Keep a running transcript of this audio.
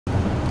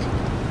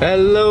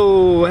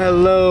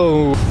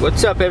Hello.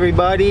 What's up,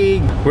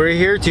 everybody? We're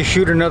here to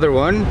shoot another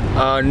one.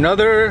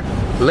 Another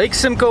Lake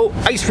Simcoe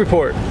ice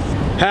report.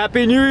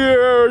 Happy New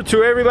Year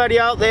to everybody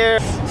out there.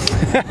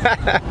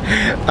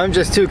 I'm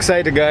just too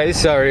excited, guys.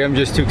 Sorry, I'm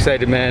just too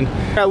excited, man.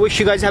 I wish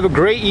you guys have a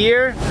great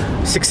year,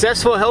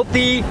 successful,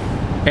 healthy,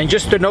 and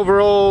just an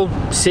overall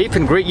safe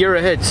and great year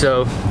ahead.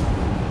 So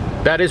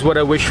that is what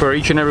I wish for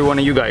each and every one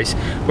of you guys.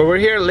 But we're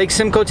here at Lake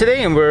Simcoe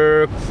today, and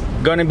we're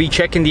gonna be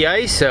checking the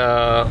ice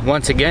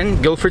once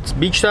again, Guilford's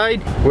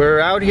beachside. We're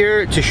out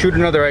here to shoot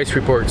another ice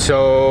report,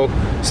 so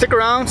stick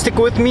around, stick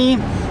with me,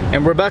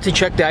 and we're about to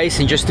check the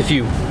ice in just a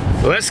few.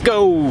 Let's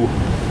go.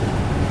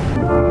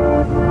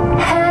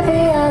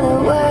 Heavy are the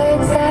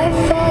words I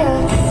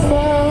failed to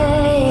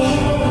say.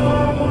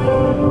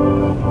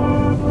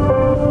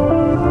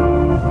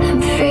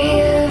 I'm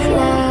free of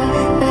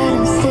love, but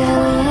I'm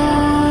still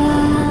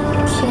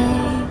in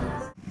chains.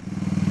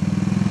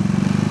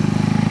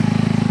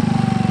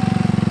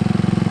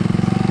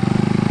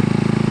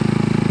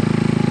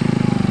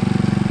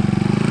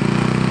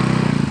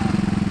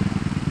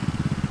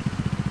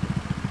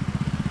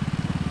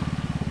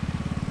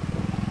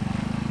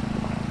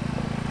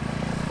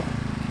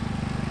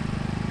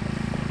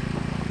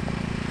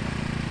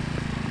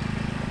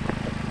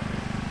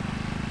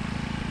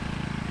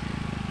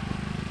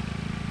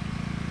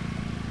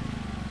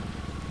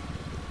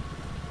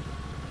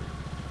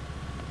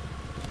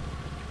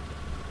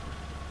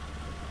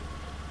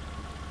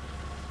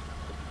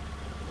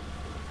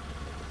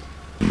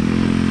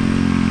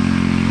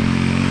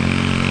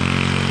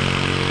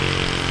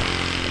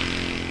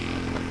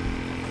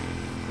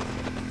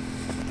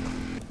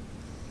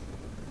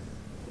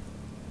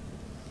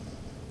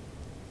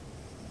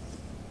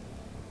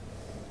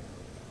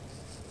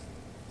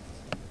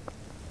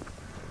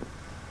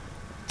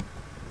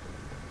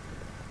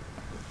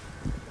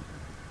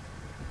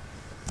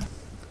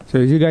 So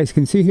as you guys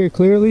can see here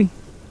clearly,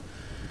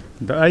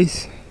 the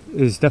ice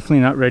is definitely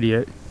not ready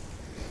yet.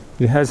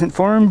 It hasn't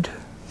formed,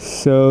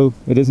 so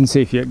it isn't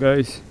safe yet,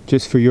 guys.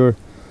 Just for your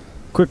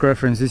quick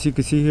reference, as you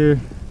can see here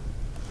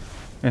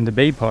in the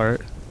bay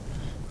part,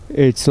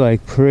 it's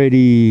like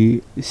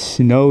pretty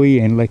snowy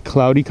and like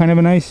cloudy kind of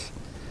an ice.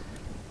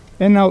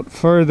 And out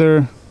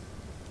further,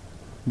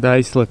 the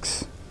ice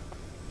looks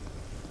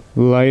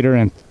lighter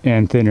and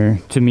thinner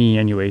to me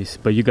anyways,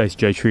 but you guys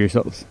judge for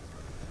yourselves.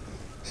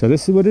 So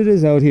this is what it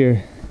is out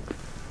here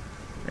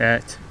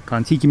at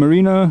Kontiki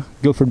Marina,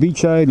 Guilford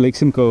Beachside, Lake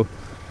Simcoe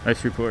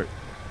ice report.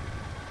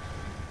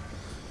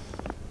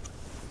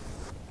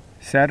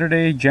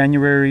 Saturday,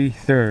 January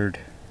 3rd.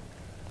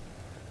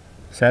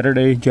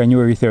 Saturday,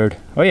 January 3rd.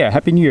 Oh yeah,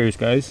 Happy New Year's,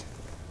 guys.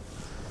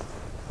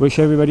 Wish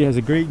everybody has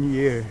a great new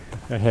year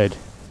ahead.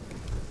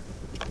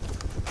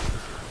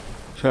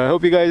 So I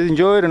hope you guys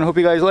enjoyed and I hope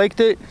you guys liked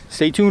it.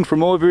 Stay tuned for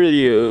more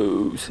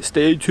videos.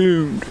 Stay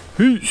tuned.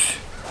 Peace.